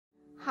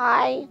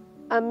Hi,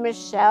 I'm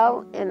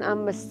Michele, and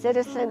I'm a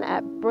citizen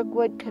at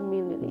Brookwood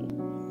Community.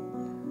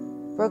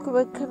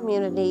 Brookwood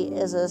Community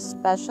is a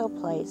special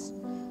place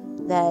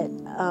that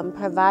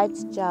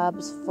provides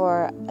jobs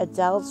for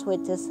adults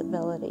with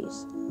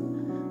disabilities.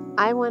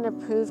 I want to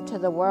prove to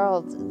the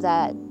world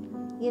that,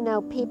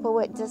 people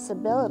with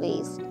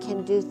disabilities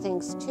can do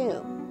things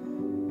too.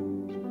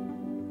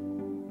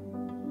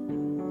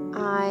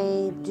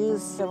 I do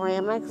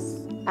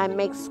ceramics. I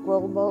make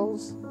squirrel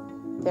bowls.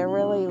 They're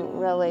really,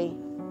 really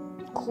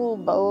cool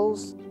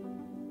bowls.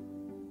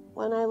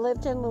 When I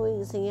lived in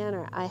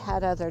Louisiana, I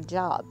had other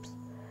jobs,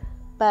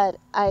 but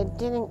I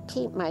didn't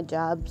keep my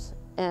jobs,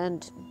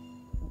 and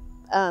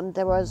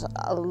there was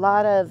a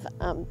lot of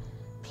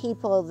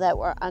people that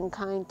were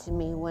unkind to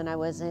me when I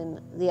was in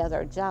the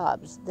other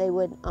jobs. They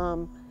would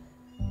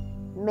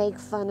make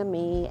fun of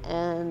me,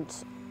 and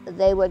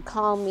they would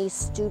call me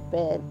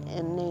stupid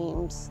and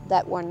names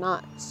that were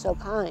not so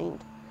kind.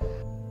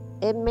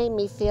 It made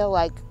me feel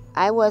like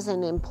I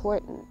wasn't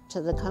important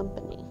to the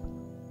company.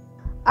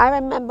 I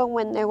remember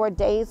when there were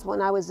days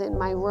when I was in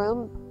my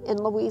room in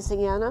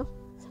Louisiana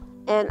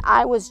and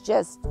I was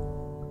just,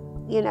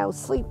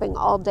 sleeping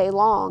all day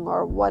long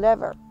or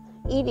whatever,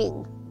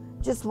 eating,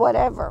 just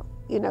whatever,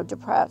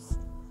 depressed.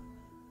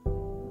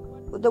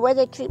 The way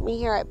they treat me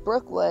here at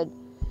Brookwood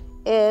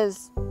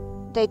is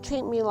they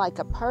treat me like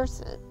a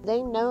person.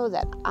 They know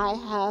that I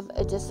have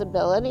a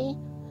disability,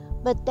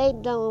 but they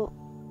don't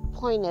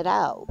point it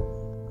out.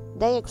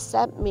 They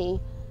accept me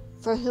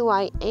for who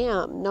I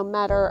am, no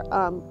matter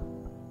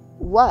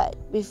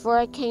what. Before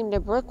I came to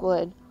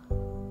Brookwood,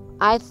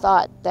 I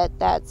thought that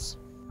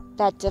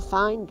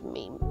defined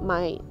me,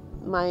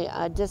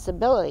 my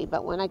disability.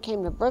 But when I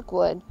came to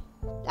Brookwood,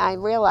 I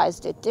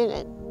realized it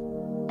didn't.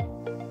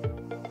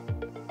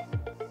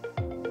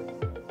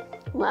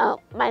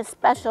 Well, my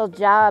special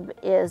job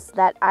is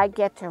that I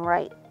get to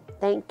write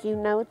thank you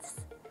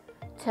notes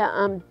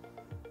to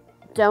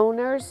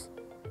donors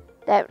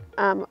that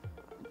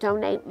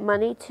donate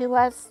money to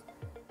us,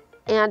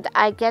 and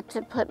I get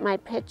to put my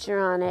picture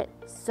on it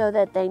so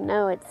that they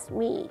know it's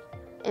me.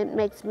 It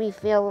makes me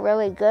feel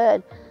really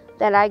good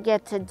that I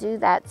get to do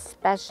that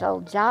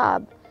special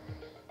job.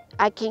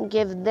 I can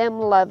give them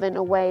love in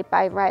a way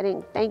by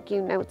writing thank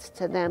you notes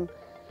to them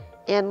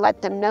and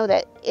let them know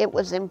that it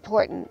was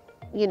important,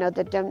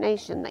 the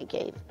donation they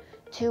gave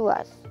to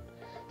us,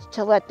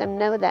 to let them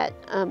know that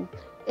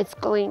it's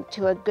going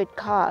to a good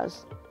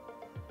cause.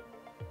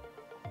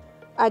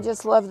 I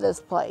just love this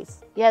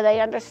place. Yeah, they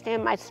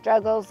understand my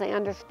struggles. They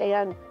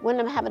understand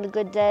when I'm having a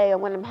good day or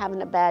when I'm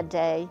having a bad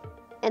day.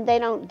 And they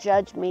don't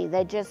judge me.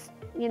 They just,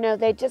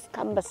 they just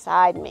come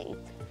beside me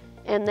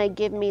and they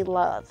give me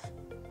love.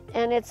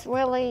 And it's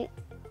really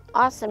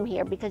awesome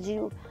here because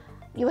you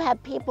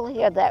have people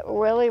here that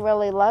really,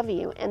 really love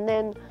you. And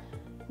then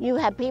you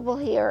have people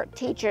here,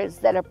 teachers,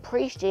 that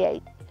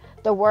appreciate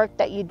the work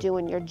that you do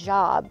in your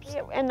jobs.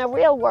 In the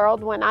real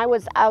world, when I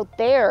was out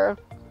there,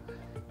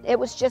 it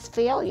was just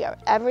failure.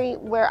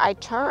 Everywhere I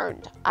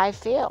turned, I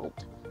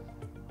failed.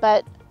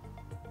 But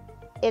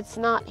it's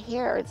not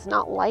here. It's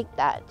not like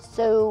that.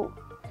 So,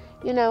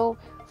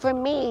 for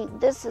me,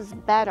 this is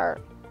better.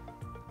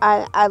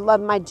 I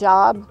love my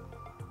job.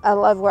 I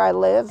love where I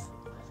live.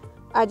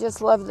 I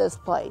just love this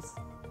place.